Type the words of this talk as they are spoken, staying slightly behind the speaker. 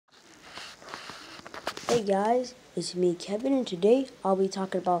Hey guys, it's me Kevin, and today I'll be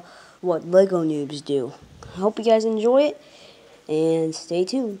talking about what Lego noobs do. I hope you guys enjoy it, and stay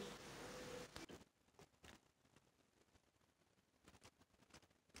tuned.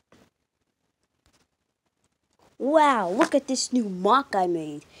 Wow, look at this new mock I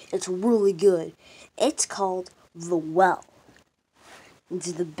made. It's really good. It's called The Well.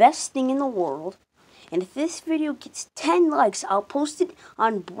 It's the best thing in the world, and if this video gets 10 likes, I'll post it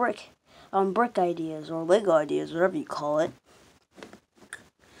on Brick Ideas, or Lego Ideas, whatever you call it.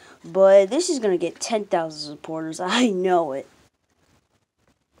 But this is gonna get 10,000 supporters, I know it.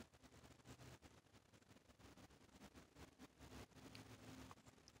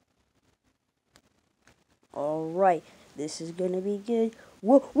 Alright, this is gonna be good.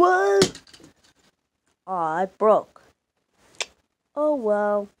 What? Aw, it broke. Oh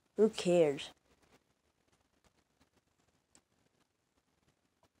well, who cares?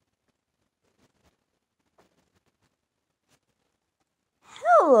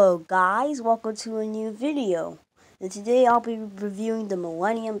 Hello guys, welcome to a new video. And today I'll be reviewing the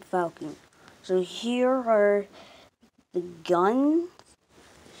Millennium Falcon. So here are the guns.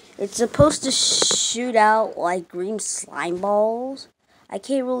 It's supposed to shoot out like green slime balls. I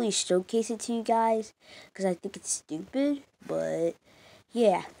can't really showcase it to you guys because I think it's stupid, but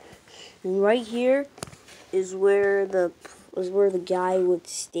yeah. And right here is where the guy would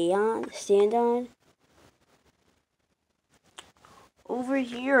stand on. Over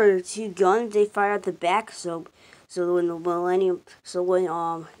here are the two guns. They fire at the back, so when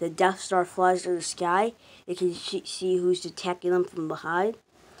the Death Star flies through the sky, it can see who's attacking them from behind.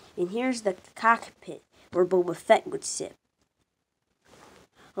 And here's the cockpit where Boba Fett would sit.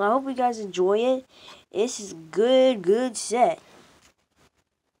 Well, I hope you guys enjoy it. This is good set.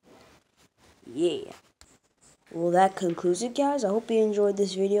 Yeah. Well, that concludes it, guys. I hope you enjoyed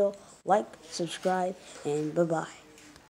this video. Like, subscribe, and bye-bye.